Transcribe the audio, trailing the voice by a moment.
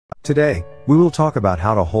Today, we will talk about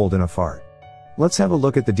how to hold in a fart. Let's have a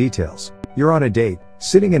look at the details. You're on a date,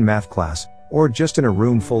 sitting in math class, or just in a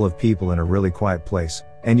room full of people in a really quiet place,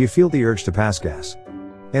 and you feel the urge to pass gas.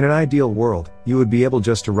 In an ideal world, you would be able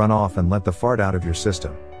just to run off and let the fart out of your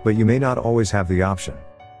system, but you may not always have the option.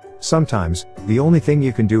 Sometimes, the only thing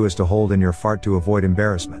you can do is to hold in your fart to avoid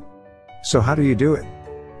embarrassment. So how do you do it?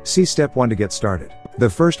 See step 1 to get started. The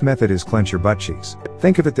first method is clench your butt cheeks.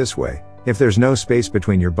 Think of it this way, if there's no space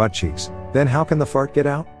between your butt cheeks, then how can the fart get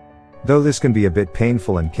out? Though this can be a bit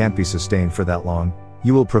painful and can't be sustained for that long,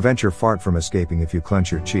 you will prevent your fart from escaping if you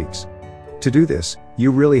clench your cheeks. To do this,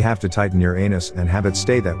 you really have to tighten your anus and have it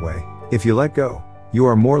stay that way. If you let go, you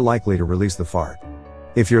are more likely to release the fart.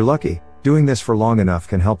 If you're lucky, doing this for long enough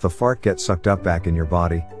can help the fart get sucked up back in your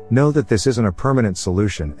body. Know that this isn't a permanent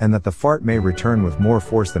solution and that the fart may return with more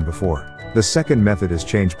force than before. The second method is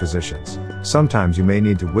change positions. Sometimes you may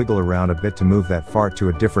need to wiggle around a bit to move that fart to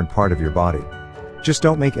a different part of your body. Just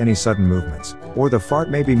don't make any sudden movements, or the fart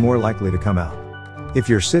may be more likely to come out. If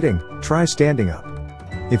you're sitting, try standing up.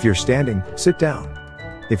 If you're standing, sit down.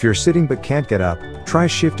 If you're sitting but can't get up, try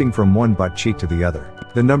shifting from one butt cheek to the other.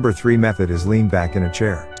 The number 3 method is lean back in a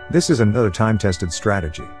chair. This is another time-tested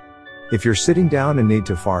strategy. If you're sitting down and need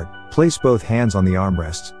to fart, place both hands on the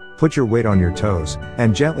armrests, put your weight on your toes,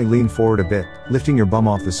 and gently lean forward a bit, lifting your bum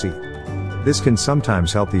off the seat. This can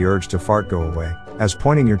sometimes help the urge to fart go away, as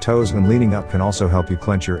pointing your toes and leaning up can also help you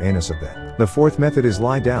clench your anus a bit. The fourth method is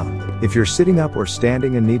lie down. If you're sitting up or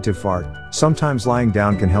standing and need to fart, sometimes lying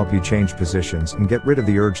down can help you change positions and get rid of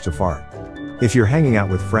the urge to fart. If you're hanging out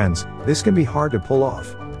with friends, this can be hard to pull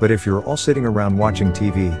off, but if you're all sitting around watching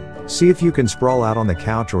TV, see if you can sprawl out on the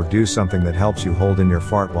couch or do something that helps you hold in your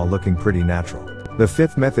fart while looking pretty natural. The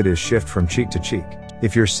fifth method is shift from cheek to cheek.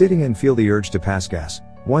 If you're sitting and feel the urge to pass gas,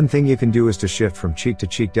 one thing you can do is to shift from cheek to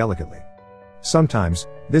cheek delicately. Sometimes,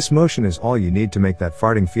 this motion is all you need to make that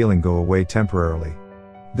farting feeling go away temporarily.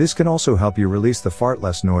 This can also help you release the fart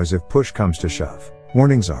less noise if push comes to shove.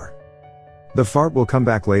 Warnings are: the fart will come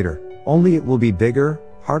back later, only it will be bigger,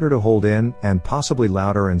 harder to hold in, and possibly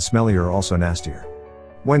louder and smellier, also nastier.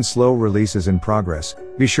 When slow release is in progress,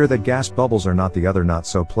 be sure that gas bubbles are not the other not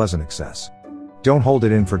so pleasant excess. Don't hold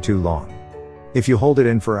it in for too long. If you hold it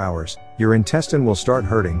in for hours, your intestine will start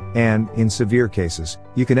hurting, and, in severe cases,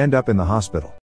 you can end up in the hospital.